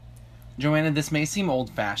Joanna, this may seem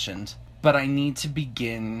old-fashioned, but I need to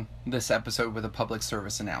begin this episode with a public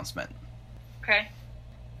service announcement. Okay.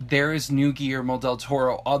 There is new Guillermo del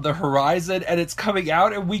Toro on the horizon, and it's coming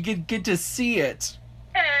out, and we can get to see it.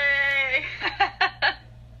 Hey!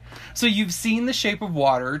 So you've seen the Shape of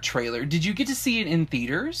Water trailer. Did you get to see it in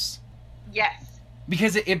theaters? Yes.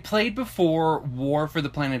 Because it played before War for the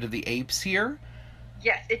Planet of the Apes here.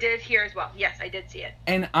 Yes, it did here as well. Yes, I did see it.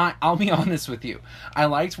 And I'll be honest with you. I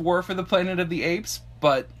liked War for the Planet of the Apes,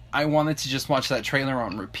 but I wanted to just watch that trailer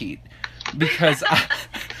on repeat. Because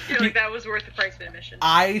You're like, that was worth the price of admission.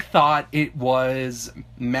 I thought it was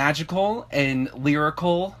magical and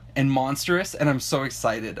lyrical and monstrous, and I'm so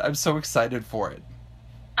excited. I'm so excited for it.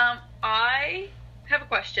 I have a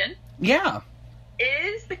question. Yeah.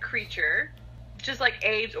 Is the creature just like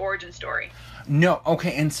Abe's origin story? No,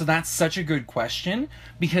 okay, and so that's such a good question,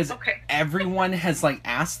 because everyone has, like,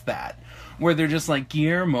 asked that, where they're just like,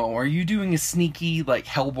 Guillermo, are you doing a sneaky, like,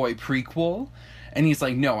 Hellboy prequel? And he's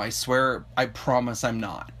like, no, I swear, I promise I'm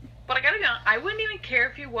not. But I gotta be honest, I wouldn't even care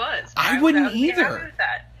if he was. I wouldn't be happy either. with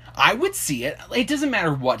that. I would see it. It doesn't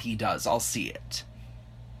matter what he does, I'll see it.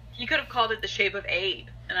 He could have called it The Shape of Abe,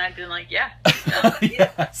 and I'd been like, yeah.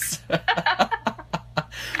 Yes.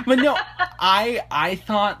 But no, I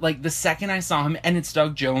thought, like, the second I saw him, and it's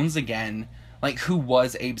Doug Jones again, like, who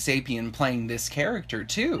was Abe Sapien playing this character,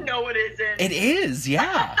 too. No, it isn't. It is,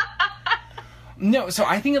 yeah. No, so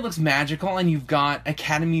I think it looks magical, and you've got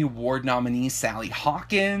Academy Award nominee Sally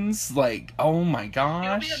Hawkins, like, oh my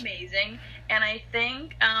gosh. It'll be amazing, and I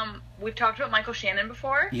think, we've talked about Michael Shannon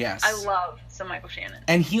before. Yes. I love some Michael Shannon.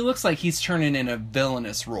 And he looks like he's turning in a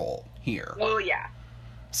villainous role here. Oh, yeah.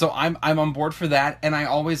 So I'm on board for that, and I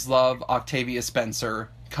always love Octavia Spencer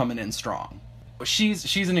coming in strong.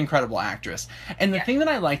 She's an incredible actress. And the thing that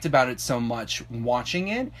I liked about it so much watching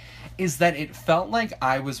it is that it felt like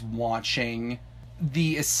I was watching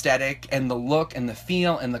the aesthetic and the look and the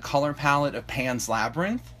feel and the color palette of Pan's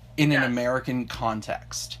Labyrinth in an American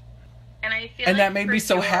context. And I feel and like that made me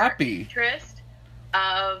so happy. Interest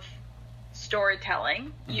of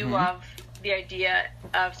storytelling. You love the idea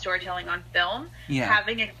of storytelling on film. Yeah.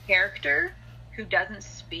 Having a character who doesn't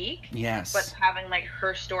speak, yes, but having like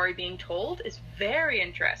her story being told is very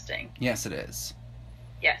interesting. Yes, it is.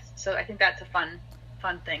 Yes, so I think that's a fun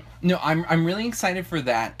thing. No, I'm really excited for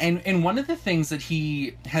that. And one of the things that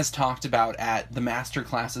he has talked about at the master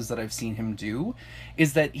classes that I've seen him do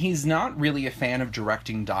is that he's not really a fan of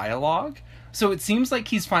directing dialogue. So it seems like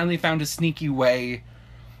he's finally found a sneaky way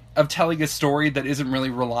of telling a story that isn't really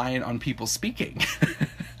reliant on people speaking.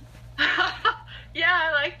 Yeah,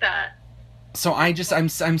 I like that. So I'm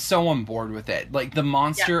so on board with it. Like, the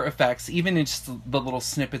monster effects, even in just the little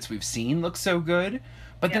snippets we've seen, look so good.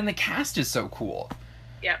 But then the cast is so cool.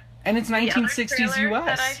 Yep. And it's 1960s the other US.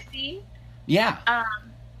 that I've seen. Yeah.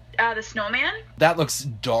 The Snowman. That looks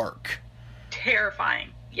dark. Terrifying.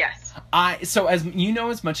 Yes. So as you know,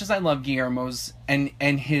 as much as I love Guillermo's and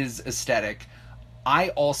his aesthetic, I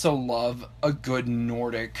also love a good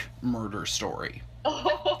Nordic murder story.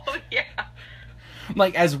 Oh, yeah.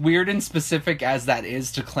 Like, as weird and specific as that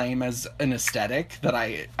is to claim as an aesthetic that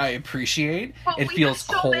I appreciate, but it feels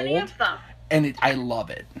so cold, many of them. and I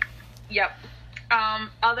love it. Yep.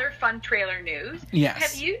 Other fun trailer news.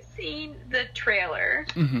 Yes. Have you seen the trailer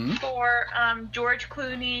for George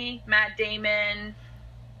Clooney, Matt Damon,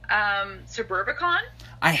 Suburbicon?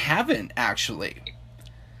 I haven't, actually.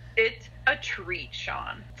 It's a treat,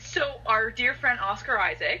 Sean. So our dear friend Oscar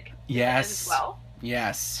Isaac Yes. is as well.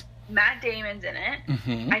 Yes. Matt Damon's in it.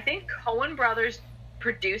 Mm-hmm. I think Coen Brothers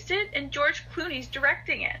produced it, and George Clooney's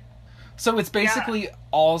directing it. So it's basically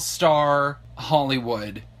all-star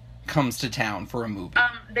Hollywood comes to town for a movie.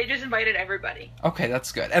 They just invited everybody. Okay,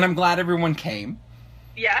 that's good. And I'm glad everyone came.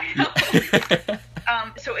 Yeah, I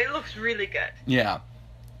know. So it looks really good. Yeah.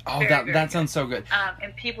 Oh, Very that sounds so good.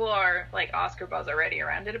 And people are, like, Oscar buzz already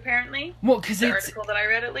around it, apparently. Well, because the article that I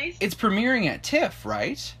read, at least. It's premiering at TIFF,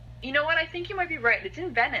 right? You know what? I think you might be right. It's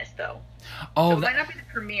in Venice, though. Oh, so it might not be the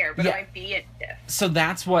premiere, but it might be in TIFF. So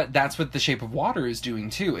that's what The Shape of Water is doing,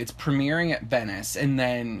 too. It's premiering at Venice and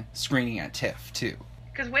then screening at TIFF, too.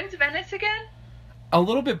 Because when's Venice again? A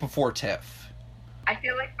little bit before TIFF. I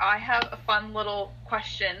feel like I have a fun little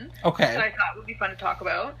question Okay. that I thought would be fun to talk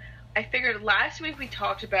about. I figured last week we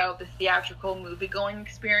talked about the theatrical movie-going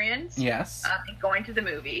experience. Yes. And going to the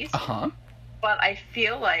movies. Uh-huh. But I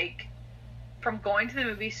feel like from going to the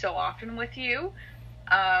movies so often with you,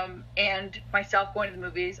 and myself going to the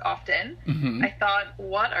movies often, I thought,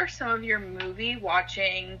 what are some of your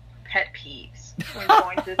movie-watching pet peeves when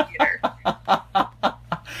going to the theater?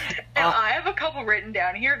 And I have a couple couple written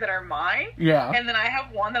down here that are mine. Yeah. And then I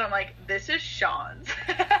have one that I'm like, this is Sean's.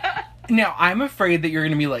 Now, I'm afraid that you're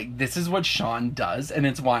going to be like, this is what Sean does, and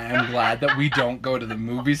it's why I'm glad that we don't go to the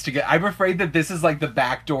movies together. I'm afraid that this is like the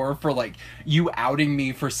back door for like you outing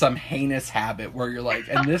me for some heinous habit where you're like,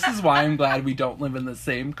 and this is why I'm glad we don't live in the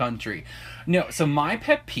same country. No, so my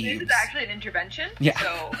pet peeves... This is actually an intervention. Yeah.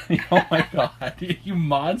 So. Oh my god, you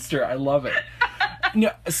monster. I love it.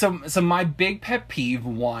 No, so my big pet peeve,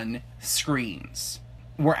 one, screens.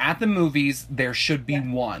 We're at the movies, there should be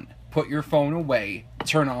one. Put your phone away,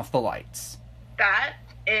 turn off the lights. That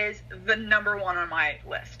is the number one on my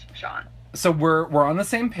list, Sean. So we're on the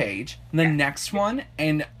same page. The next one,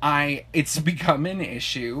 and it's become an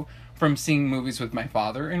issue from seeing movies with my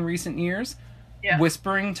father in recent years. Yeah.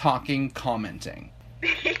 Whispering, talking, commenting.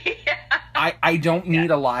 Yeah. I don't need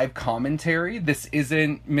a live commentary. This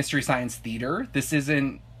isn't Mystery Science Theater. This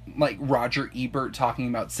isn't like Roger Ebert talking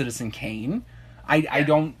about Citizen Kane. I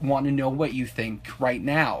don't want to know what you think right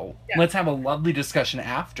now. Yeah. Let's have a lovely discussion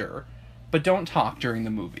after, but don't talk during the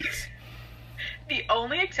movies. The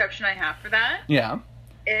only exception I have for that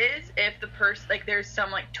is if the person, like, there's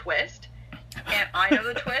some, like, twist, and I know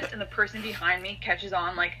the twist, and the person behind me catches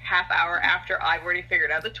on, like, half hour after I've already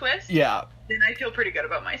figured out the twist. Yeah. Then I feel pretty good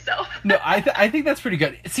about myself. No, I think that's pretty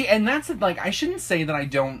good. See, and that's, like, I shouldn't say that I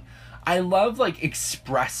don't... I love, like,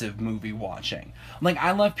 expressive movie watching. Like,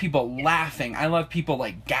 I love people laughing. I love people,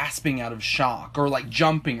 like, gasping out of shock or, like,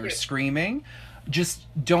 jumping or screaming. Just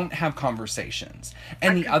don't have conversations.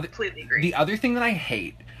 And the other thing that I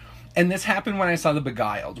hate, and this happened when I saw The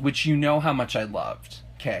Beguiled, which you know how much I loved,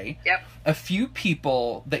 okay? Yep. A few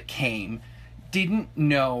people that came didn't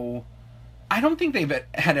know... I don't think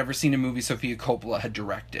had ever seen a movie Sofia Coppola had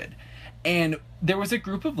directed. And there was a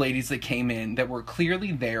group of ladies that came in that were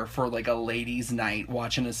clearly there for, like, a ladies' night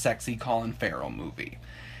watching a sexy Colin Farrell movie.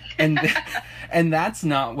 And and that's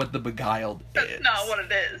not what The Beguiled is. That's not what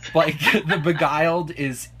it is. Like, The Beguiled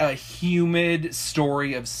is a humid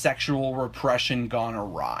story of sexual repression gone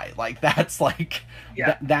awry. Like, that's, like,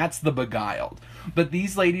 that's The Beguiled. But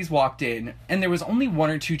these ladies walked in, and there was only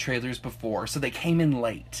one or two trailers before, so they came in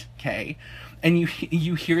late, okay? And you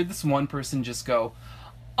hear this one person just go...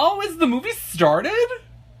 Oh, is the movie started?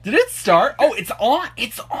 Did it start? Oh, it's on.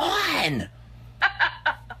 It's on.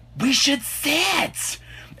 We should sit.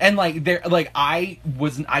 And like I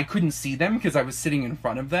couldn't see them because I was sitting in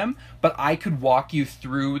front of them, but I could walk you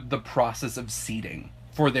through the process of seating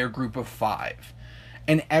for their group of 5.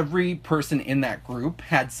 And every person in that group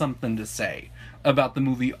had something to say about the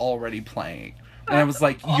movie already playing. And I was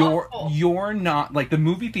like, you're not, like, the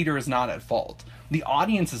movie theater is not at fault. The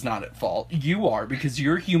audience is not at fault. You are, because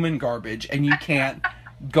you're human garbage and you can't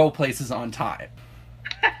go places on time.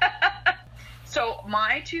 So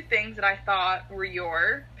my 2 things that I thought were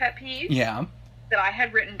your pet peeves. Yeah. That I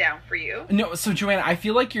had written down for you. No, so Joanna, I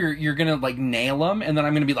feel like you're gonna, like, nail them, and then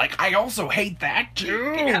I'm gonna be like, I also hate that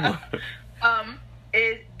too. Yeah.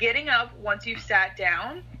 Is getting up once you've sat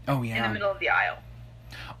down. Oh yeah. In the middle of the aisle.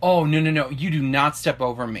 Oh, no. You do not step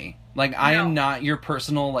over me. Like, I am not your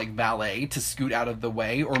personal, like, valet to scoot out of the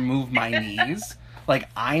way or move my knees. Like,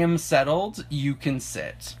 I am settled. You can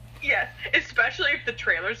sit. Yes, especially if the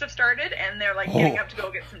trailers have started and they're, like, getting up to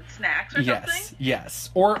go get some snacks or something. Yes.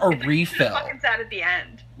 Or a refill. Fucking sat at the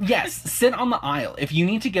end. Yes, sit on the aisle. If you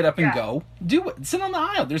need to get up and go, do it. Sit on the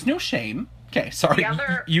aisle. There's no shame. Okay, sorry.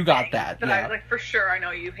 You got that. I, like, for sure I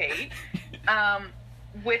know you hate.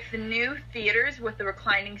 With the new theaters with the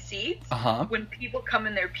reclining seats, when people come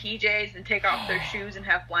in their PJs and take off their shoes and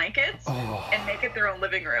have blankets and make it their own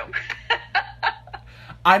living room.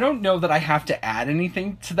 I don't know that I have to add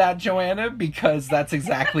anything to that, Joanna, because that's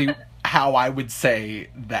exactly how I would say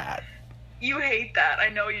that. You hate that. I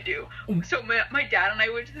know you do. So my dad and I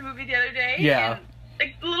went to the movie the other day. Yeah. And,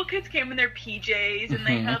 like, the little kids came in their PJs and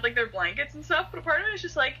they had, like, their blankets and stuff. But a part of it is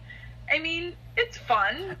just like, I mean, it's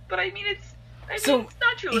fun, but I mean, it's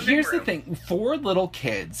not your living here's room. The thing. For little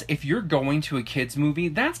kids, if you're going to a kids movie,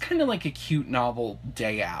 that's kind of like a cute novel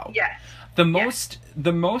day out. Yes. The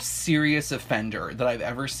most serious offender that I've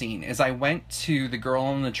ever seen is I went to The Girl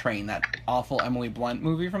on the Train, that awful Emily Blunt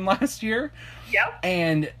movie from last year. Yep.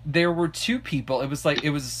 And there were 2 people. It was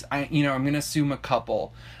I'm going to assume a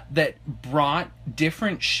couple that brought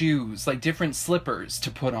different shoes, like different slippers to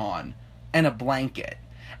put on, and a blanket.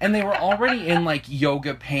 And they were already in, like,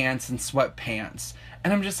 yoga pants and sweatpants.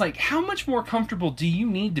 And I'm just like, how much more comfortable do you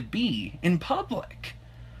need to be in public?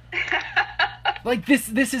 Like, this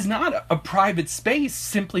is not a private space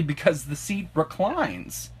simply because the seat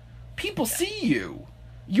reclines. People see you.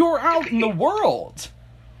 You're out in the world.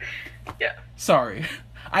 Yeah. Sorry.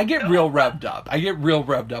 I get real revved up. I get real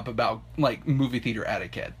revved up about, like, movie theater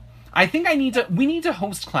etiquette. I think we need to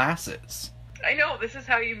host classes. I know, this is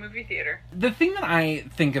how you movie theater. The thing that I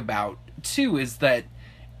think about, too, is that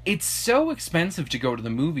it's so expensive to go to the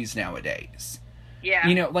movies nowadays. Yeah.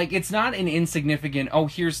 You know, like, it's not an insignificant, oh,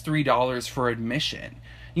 here's $3 for admission.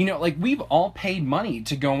 You know, like, we've all paid money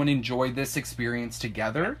to go and enjoy this experience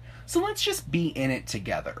together, so let's just be in it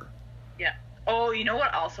together. Yeah. Oh, you know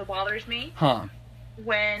what also bothers me? Huh.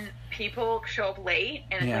 When people show up late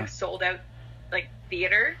and it's, like, sold out, like,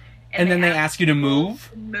 theater. And then they ask you to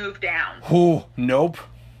move? Move down. Oh, nope.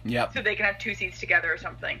 Yep. So they can have 2 seats together or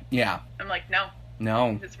something. Yeah. I'm like, no.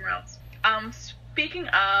 No. It's somewhere else. Speaking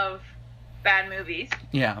of bad movies.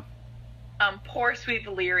 Yeah. Poor Sweet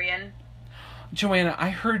Valerian. Joanna, I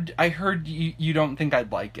heard you don't think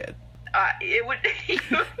I'd like it. You would hate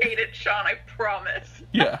it, Sean, I promise.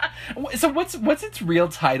 Yeah. So what's its real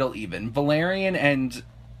title even? Valerian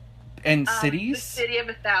and Cities? The City of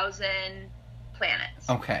 1,000 Planets.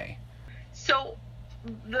 Okay. So,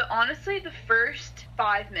 honestly, the first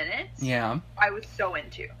 5 minutes, yeah, I was so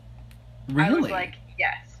into. Really? I was like,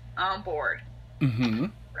 yes, I'm on board. Mm-hmm.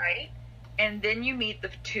 Right? And then you meet the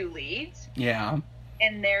 2 leads. Yeah.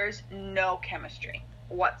 And there's no chemistry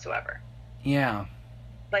whatsoever. Yeah.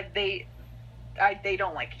 Like, they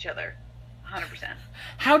don't like each other 100%.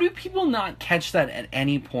 How do people not catch that at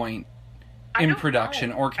any point in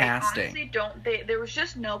production or casting? I honestly don't. There was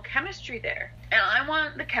just no chemistry there. And I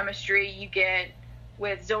want the chemistry you get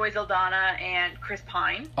with Zoe Saldana and Chris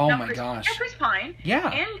Pine. Oh my gosh. Yeah, Chris Pine. Yeah.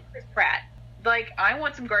 And Chris Pratt. Like, I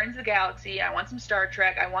want some Guardians of the Galaxy. I want some Star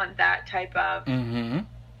Trek. I want that type of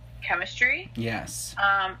chemistry. Yes.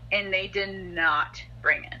 And they did not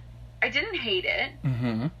bring it. I didn't hate it.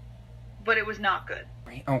 Mm-hmm. But it was not good.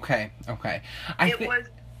 Okay.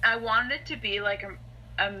 I wanted it to be like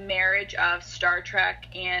a marriage of Star Trek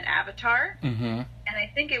and Avatar. Mm-hmm. And I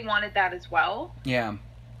think it wanted that as well. Yeah.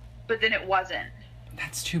 But then it wasn't.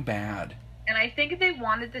 That's too bad. And I think they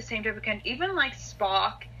wanted the same type of even like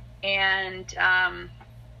Spock and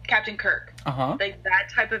Captain Kirk. Uh-huh. Like that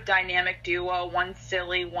type of dynamic duo. One's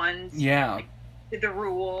silly, one's like, the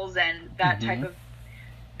rules, and that type of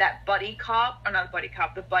that buddy cop, or not the buddy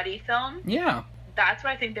cop, the buddy film. Yeah. That's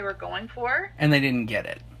what I think they were going for. And they didn't get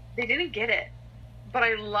it. They didn't get it. But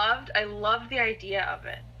I loved the idea of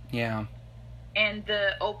it. Yeah. And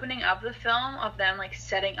the opening of the film, of them like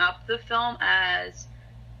setting up the film as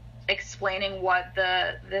explaining what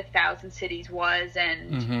the 1,000 Cities was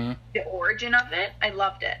and the origin of it, I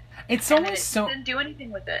loved it. It's almost didn't do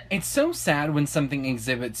anything with it. It's so sad when something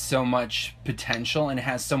exhibits so much potential and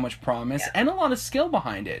has so much promise and a lot of skill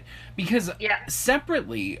behind it. Because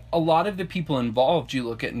separately, a lot of the people involved you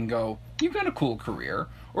look at and go, you've got a cool career,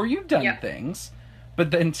 or you've done things,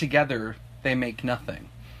 but then together they make nothing.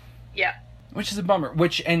 Yeah. Which is a bummer.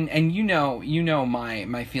 Which and you know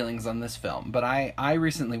my feelings on this film, but I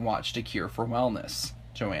recently watched A Cure for Wellness,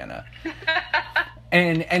 Joanna.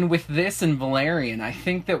 and with this and Valerian, I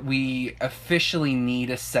think that we officially need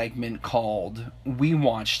a segment called We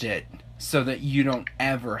Watched It So That You Don't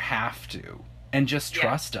Ever Have To, and just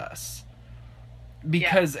trust us.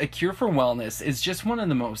 Because A Cure for Wellness is just one of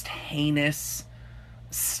the most heinous,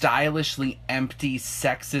 stylishly empty,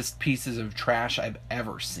 sexist pieces of trash I've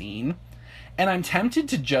ever seen. And I'm tempted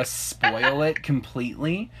to just spoil it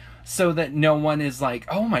completely so that no one is like,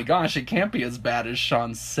 oh my gosh, it can't be as bad as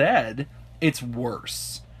Sean said. It's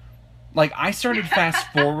worse. Like, I started fast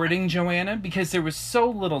forwarding, Joanna, because there was so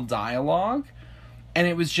little dialogue. And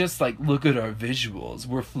it was just like, look at our visuals.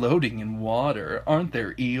 We're floating in water. Aren't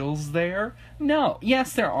there eels there? No.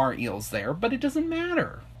 Yes, there are eels there, but it doesn't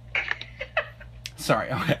matter.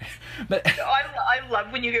 Sorry, okay. But I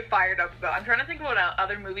love when you get fired up about. I'm trying to think of what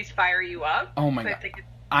other movies fire you up. Oh my god.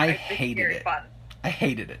 I hated it. Fun. I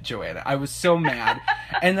hated it, Joanna. I was so mad.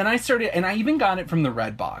 And then I started, and I even got it from the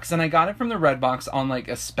Redbox. And I got it from the Redbox on like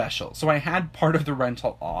a special. So I had part of the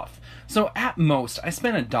rental off. So at most, I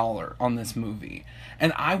spent $1 on this movie.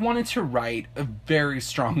 And I wanted to write a very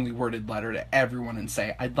strongly worded letter to everyone and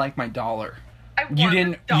say, I'd like my $1. You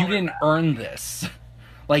didn't earn this.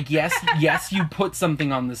 Like, yes, you put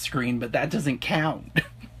something on the screen, but that doesn't count.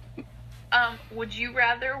 Would you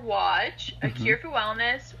rather watch A Cure for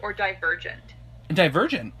Wellness or Divergent?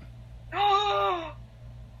 Divergent.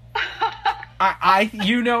 I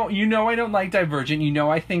you know I don't like Divergent. You know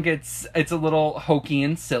I think it's a little hokey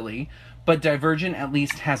and silly, but Divergent at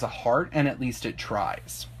least has a heart and at least it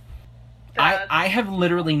tries. I have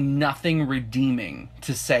literally nothing redeeming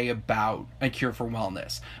to say about A Cure for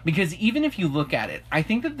Wellness. Because even if you look at it, I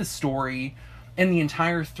think that the story and the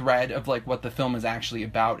entire thread of, like, what the film is actually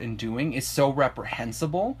about and doing is so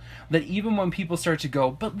reprehensible that even when people start to go,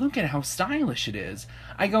 but look at how stylish it is,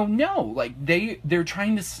 I go, no, like, they're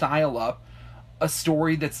trying to style up a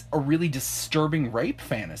story that's a really disturbing rape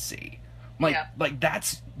fantasy. Like, like,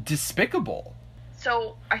 that's despicable.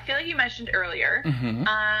 So, I feel like you mentioned earlier,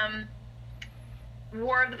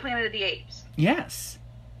 War of the Planet of the Apes. Yes.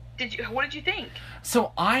 What did you think?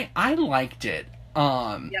 So, I liked it.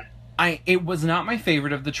 It was not my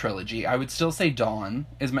favorite of the trilogy. I would still say Dawn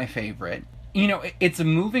is my favorite. You know, it's a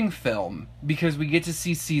moving film because we get to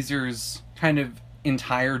see Caesar's kind of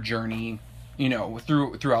entire journey, you know,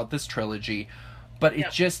 throughout this trilogy. But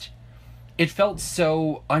it felt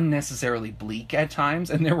so unnecessarily bleak at times,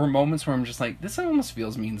 and there were moments where I'm just like, this almost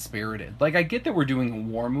feels mean-spirited. Like, I get that we're doing a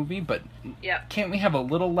war movie, but can't we have a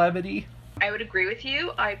little levity? I would agree with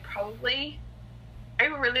you. I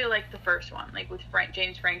really liked the first one, like with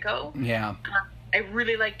James Franco. Yeah. I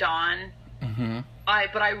really liked Dawn. Mm-hmm.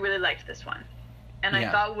 But I really liked this one. And I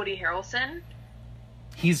thought Woody Harrelson...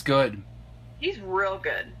 He's good. He's real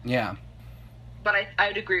good. Yeah. But I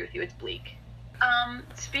would agree with you, it's bleak.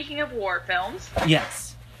 Speaking of war films...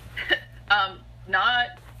 Yes. Not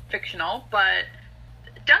fictional, but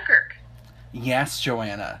Dunkirk. Yes,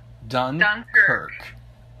 Joanna. Dunkirk.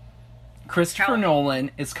 Christopher Nolan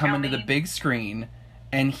is coming to the big screen,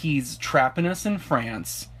 and he's trapping us in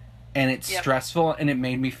France, and it's stressful, and it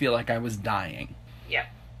made me feel like I was dying. Yep.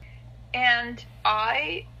 And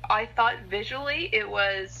I thought visually it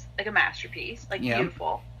was like a masterpiece, like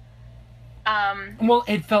beautiful. Well,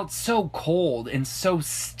 it felt so cold and so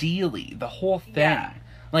steely, the whole thing. Yeah.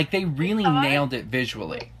 Like, they really nailed it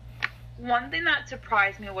visually. One thing that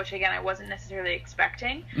surprised me, which again I wasn't necessarily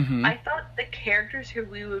expecting, I thought the characters who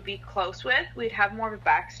we would be close with, we'd have more of a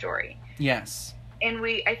backstory. Yes. And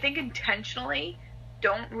I think intentionally,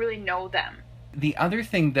 don't really know them. The other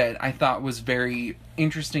thing that I thought was very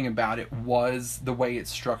interesting about it was the way it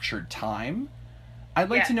structured time. I'd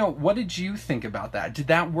like to know, what did you think about that? Did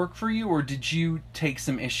that work for you, or did you take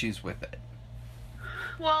some issues with it?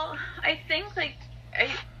 Well, I think, like,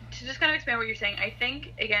 to just kind of expand what you're saying, I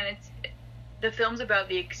think, again, the film's about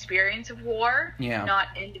the experience of war, not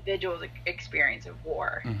individuals' experience of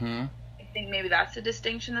war. Mm-hmm. I think maybe that's the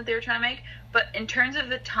distinction that they were trying to make. But in terms of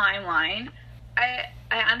the timeline, I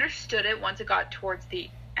understood it once it got towards the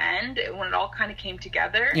end, when it all kind of came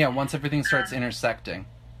together. Yeah, once everything starts intersecting.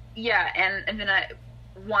 Yeah, and then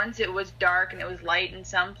once it was dark and it was light in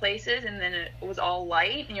some places, and then it was all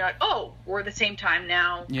light, and you're like, oh, we're at the same time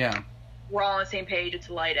now. Yeah. We're all on the same page, it's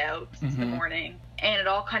light out, it's the morning. And it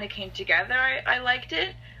all kind of came together. I liked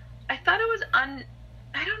it. I thought it was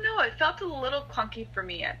I don't know, it felt a little clunky for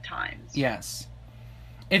me at times. Yes.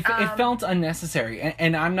 It felt unnecessary.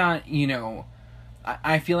 And I'm not, you know,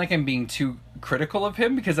 I feel like I'm being too critical of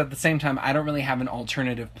him, because at the same time, I don't really have an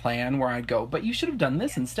alternative plan where I'd go, but you should have done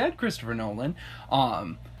this instead, Christopher Nolan.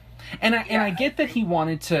 And I get that he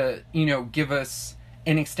wanted to, you know, give us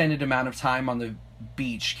an extended amount of time on the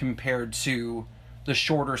beach compared to the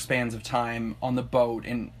shorter spans of time on the boat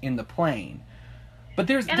and in the plane. But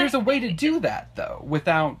there's a way to do that, though,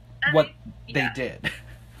 without what they did.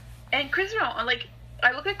 And Christopher Nolan, like,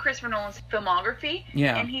 I look at Christopher Nolan's filmography,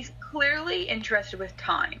 and he's clearly interested with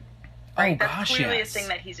time. Right? That's clearly a thing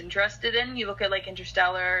that he's interested in. You look at, like,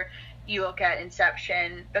 Interstellar, you look at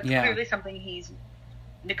Inception, that's clearly something he's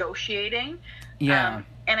negotiating. Yeah.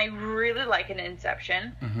 And I really like it in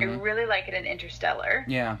Inception. I really like it in Interstellar.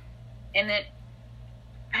 Yeah. And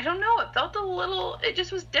I don't know, it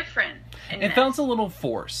just was different. It felt a little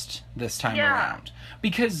forced this time around.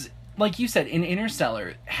 Because, like you said, in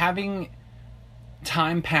Interstellar, having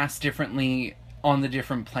time pass differently on the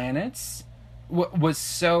different planets was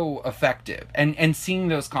so effective. And seeing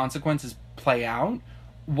those consequences play out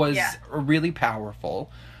was really powerful.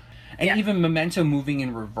 And even Memento moving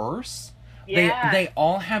in reverse, they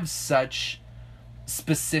all have such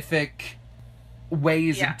specific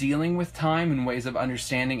ways of dealing with time and ways of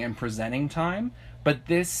understanding and presenting time. But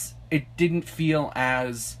it didn't feel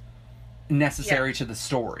as necessary to the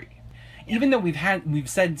story. Even though we've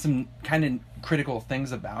said some kind of critical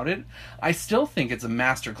things about it, I still think it's a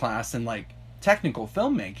masterclass in, like, technical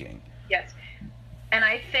filmmaking. Yes. And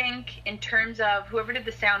I think in terms of whoever did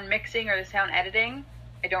the sound mixing or the sound editing,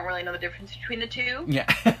 I don't really know the difference between the two. Yeah.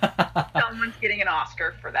 Someone's getting an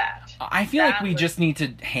Oscar for that. I feel like we just need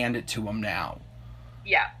to hand it to them now.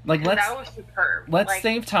 Yeah. Like, that was superb. Let's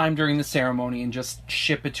save time during the ceremony and just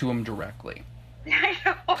ship it to them directly. I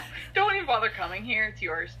know. Don't even bother coming here. It's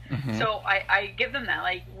yours. Mm-hmm. So I give them that.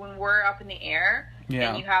 Like, when we're up in the air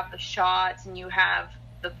and you have the shots and you have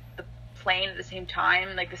the playing at the same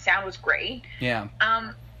time. Like, the sound was great. Yeah.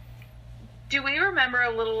 Do we remember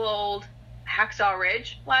a little old Hacksaw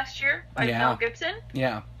Ridge last year by Mel Gibson?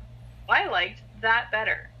 Yeah. I liked that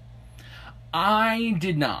better. I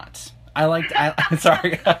did not.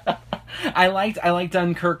 Sorry. I liked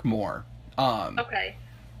Dunkirk more. Okay.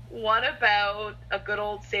 What about a good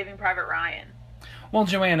old Saving Private Ryan? Well,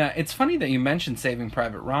 Joanna, it's funny that you mentioned Saving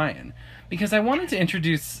Private Ryan, because I wanted to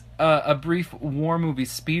introduce a brief war movie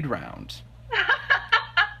speed round,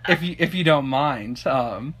 if you don't mind.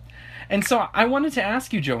 And so I wanted to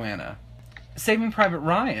ask you, Joanna, Saving Private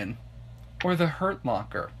Ryan or The Hurt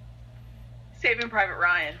Locker? Saving Private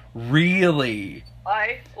Ryan. Really?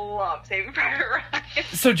 I love Saving Private Ryan.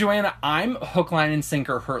 So, Joanna, I'm hook, line, and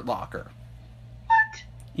sinker Hurt Locker. What?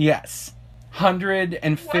 Yes.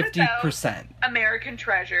 150%. American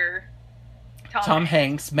Treasure. Tom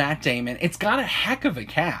Hanks, Matt Damon. It's got a heck of a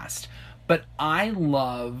cast. But I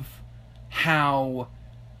love how,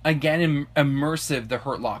 again, immersive The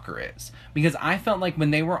Hurt Locker is. Because I felt like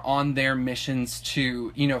when they were on their missions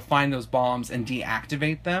to, find those bombs and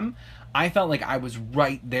deactivate them, I felt like I was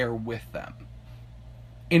right there with them.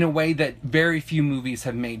 In a way that very few movies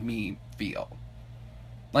have made me feel.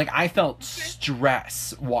 Like, I felt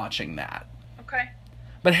stress watching that. Okay.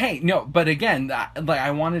 But hey, no, but again,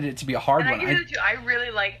 I wanted it to be a hard one. I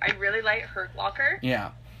really like Hurt Locker.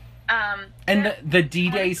 Yeah. And the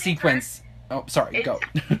D-Day sequence... Oh, sorry, go.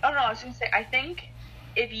 Oh, no, I was going to say, I think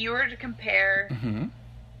if you were to compare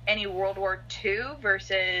any World War II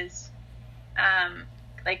versus,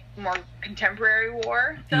 more contemporary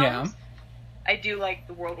war films, I do like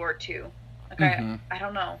the World War II. Okay, I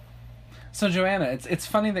don't know. So, Joanna, it's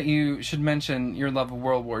funny that you should mention your love of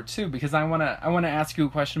World War II, because I wanna ask you a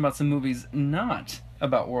question about some movies not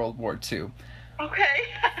about World War II. Okay.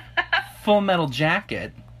 Full Metal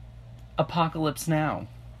Jacket, Apocalypse Now.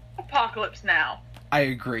 Apocalypse Now. I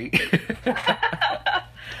agree.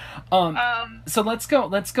 So let's go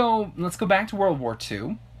back to World War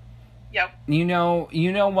II. Yep. You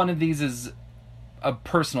know one of these is a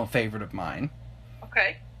personal favorite of mine.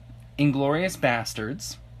 Okay. Inglourious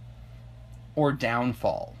Basterds or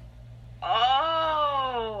Downfall.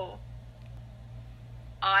 Oh.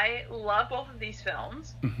 I love both of these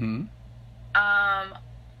films. Mm-hmm.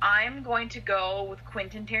 I'm going to go with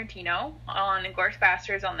Quentin Tarantino on Inglourious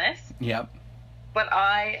Basterds on this. Yep. But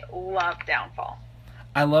I love Downfall.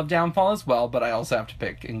 I love Downfall as well, but I also have to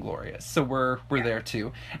pick Inglourious. So we're there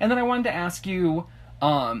too. And then I wanted to ask you,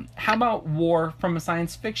 how about War from a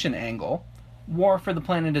science fiction angle? War for the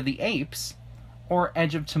Planet of the Apes or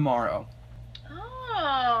Edge of Tomorrow?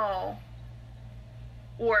 Oh.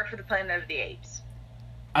 War for the Planet of the Apes.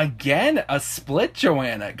 Again, a split,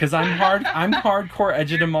 Joanna, because I'm hardcore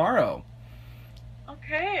Edge of Tomorrow.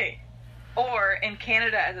 Okay. Or in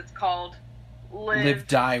Canada, as it's called, Live,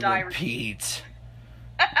 Die, Repeat.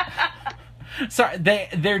 Sorry,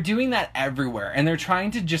 they're doing that everywhere, and they're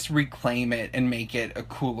trying to just reclaim it and make it a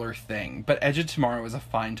cooler thing. But Edge of Tomorrow is a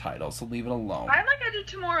fine title, so leave it alone. I like Edge of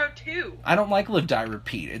Tomorrow too. I don't like Live, Die,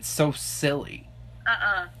 Repeat. It's so silly.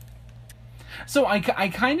 So I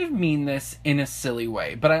kind of mean this in a silly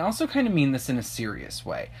way, but I also kind of mean this in a serious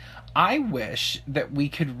way. I wish that we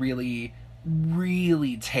could really,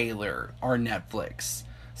 really tailor our Netflix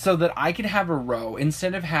so that I could have a row,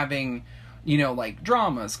 instead of having, like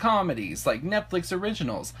dramas, comedies, like Netflix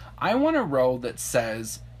originals. I want a row that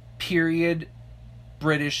says, period,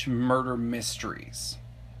 British murder mysteries.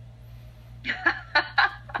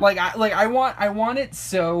 I want it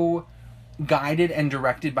so guided and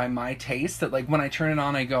directed by my taste that, like, when I turn it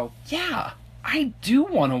on, I go, yeah, I do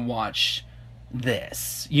want to watch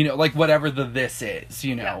this. Like, whatever this is,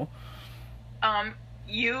 Yeah.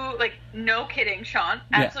 No kidding, Sean.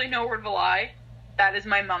 Absolutely no word of a lie. That is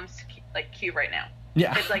my mom's, cue right now.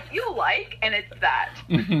 Yeah. It's like, you like, and it's that.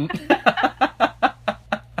 Mm-hmm.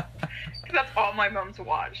 That's all my mom's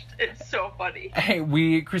watched. It's so funny.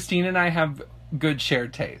 Hey, Christine and I have good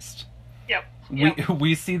shared taste. Yep.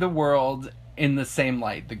 We see the world in the same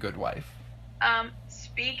light, The Good Wife.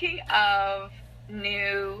 Speaking of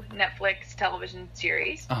new Netflix television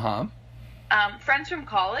series. Friends from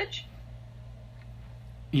College.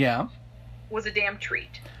 Yeah. Was a damn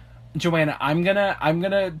treat. Joanna, I'm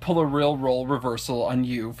gonna pull a real role reversal on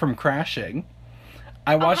you from Crashing.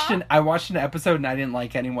 I watched an episode and I didn't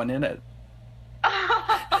like anyone in it.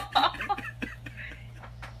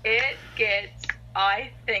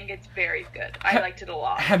 I think it's very good. I liked it a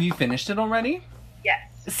lot. Have you finished it already?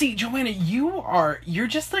 Yes. See, Joanna, you're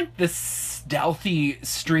just like the stealthy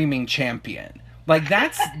streaming champion. Like,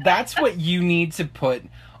 that's what you need to put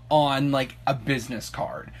on, like, a business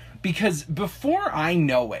card. Because before I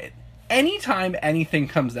know it, anytime anything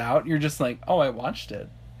comes out, you're just like, oh, I watched it.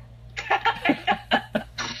 I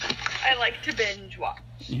like to binge watch.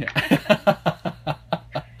 Yeah.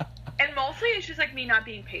 And mostly it's just like me not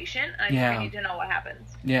being patient. I need to know what happens.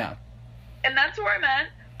 Yeah. And that's where I'm at.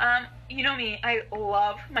 You know me, I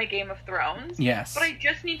love my Game of Thrones. Yes. But I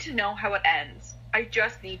just need to know how it ends. I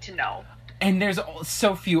just need to know. And there's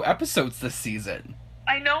so few episodes this season.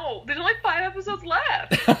 I know. There's only 5 episodes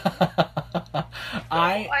left.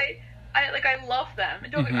 I love them.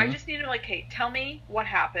 I just need to like, hey, tell me what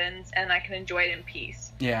happens, and I can enjoy it in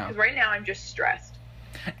peace. Yeah. Because right now I'm just stressed.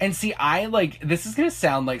 And see, I like, this is gonna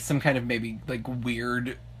sound like some kind of maybe like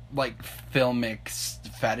weird like filmic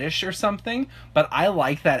fetish or something, but I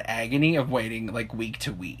like that agony of waiting like week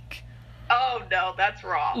to week. Oh no, that's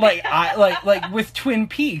wrong. Like like with Twin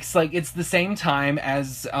Peaks, like it's the same time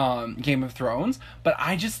as Game of Thrones, but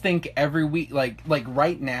I just think every week, like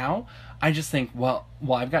right now, I just think, well,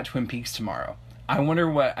 I've got Twin Peaks tomorrow. I wonder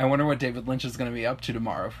what David Lynch is going to be up to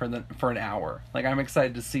tomorrow for an hour. Like, I'm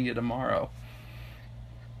excited to see you tomorrow.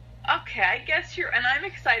 Okay, I guess and I'm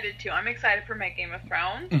excited too. I'm excited for my Game of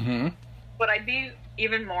Thrones. Mm-hmm. But I'd be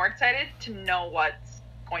even more excited to know what's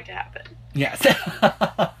going to happen. Yes.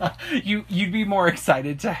 You'd be more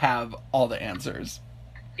excited to have all the answers.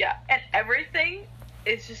 Yeah, and everything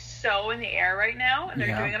is just so in the air right now, and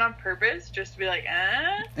they're doing it on purpose just to be like,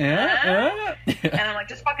 And I'm like,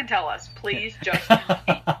 just fucking tell us. Please just.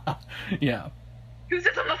 Yeah. Who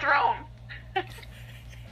sits on the throne?